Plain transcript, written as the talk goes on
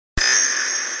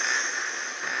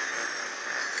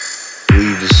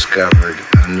discovered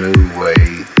a new way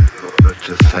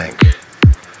to think.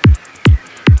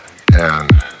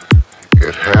 And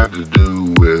it had to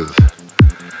do with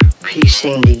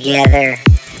piecing together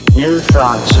new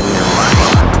thoughts in your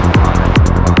mind.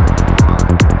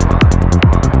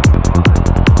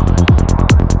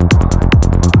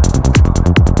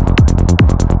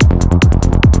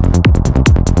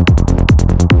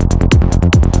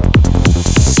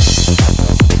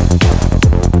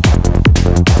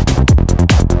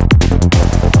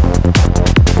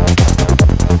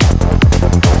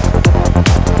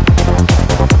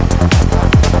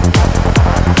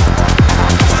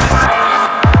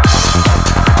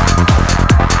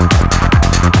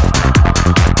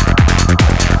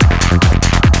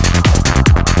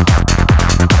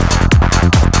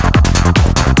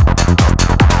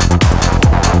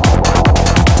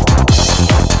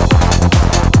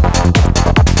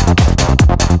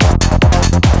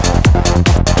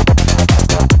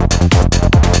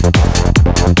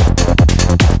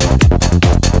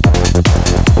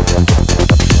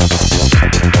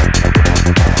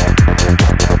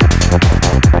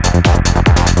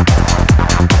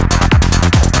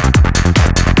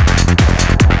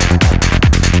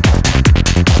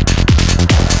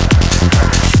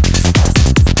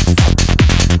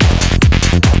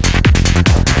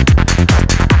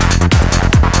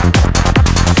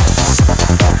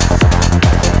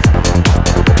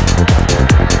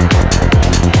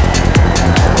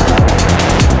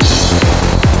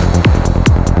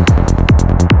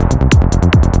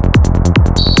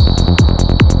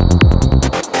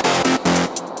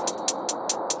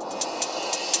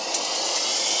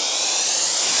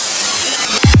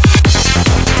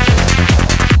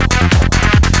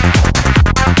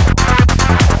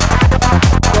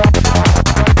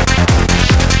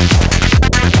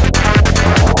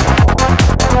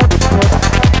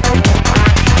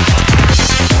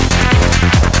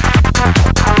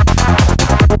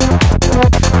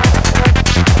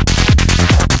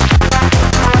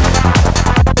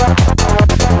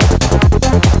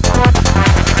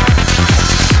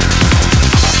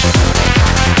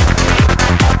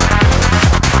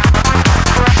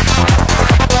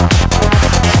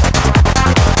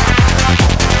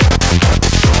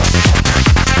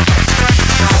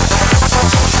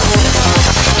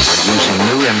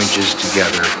 Images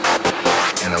together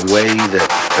in a way that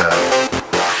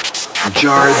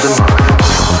jarred the mind.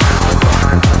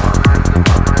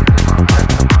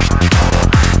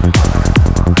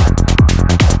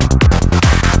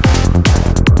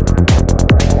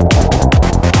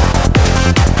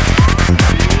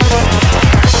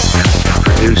 And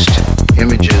produced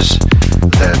images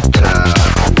that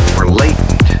were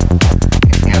latent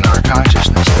in our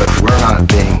consciousness, but were not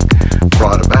being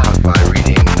brought about by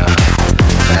reading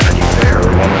Vanity Fair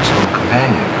or Woman's Home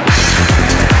Companion.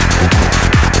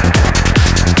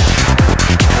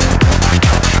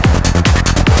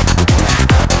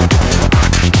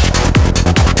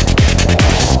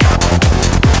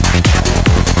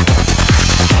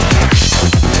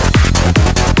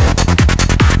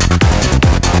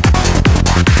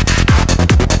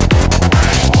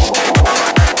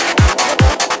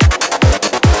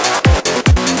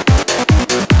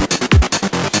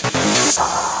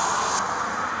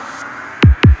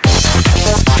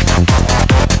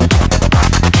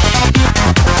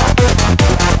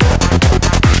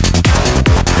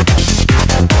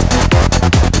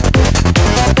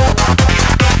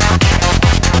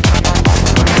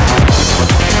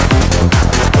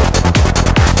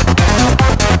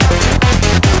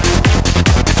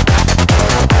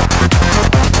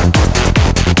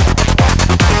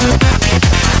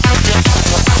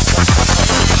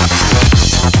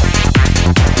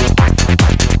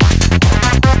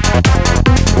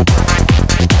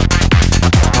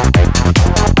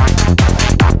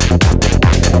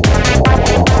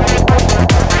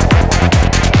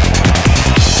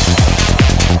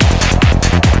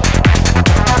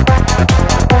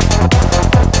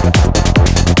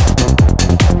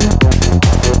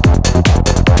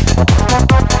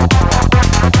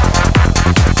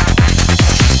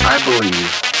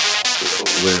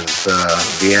 With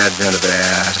the advent of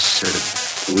acid,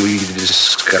 we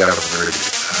discovered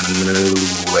a new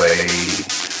way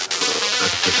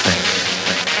to think.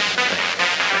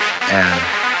 And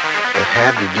it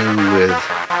had to do with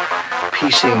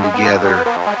piecing together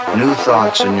new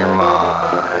thoughts in your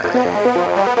mind.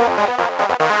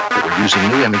 We're using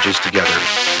new images together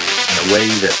in a way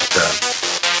that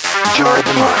jarred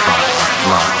the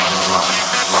mind.